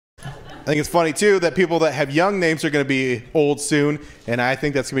I think it's funny, too, that people that have young names are going to be old soon, and I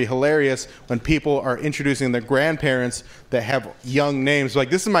think that's going to be hilarious when people are introducing their grandparents that have young names.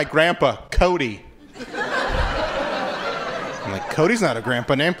 Like, this is my grandpa, Cody. I'm like, Cody's not a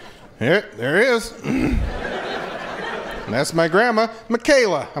grandpa name. There he is. And that's my grandma,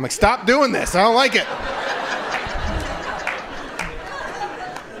 Michaela. I'm like, stop doing this. I don't like it.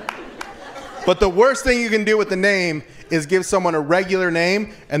 But the worst thing you can do with the name is give someone a regular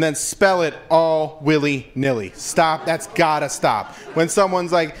name and then spell it all willy-nilly. Stop. That's gotta stop. When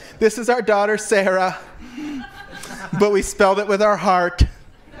someone's like, this is our daughter, Sarah, but we spelled it with our heart.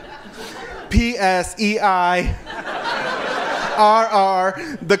 P-S-E-I-R-R,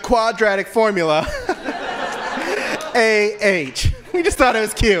 the quadratic formula. A-H. We just thought it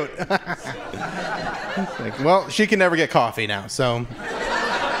was cute. Like, well, she can never get coffee now, so...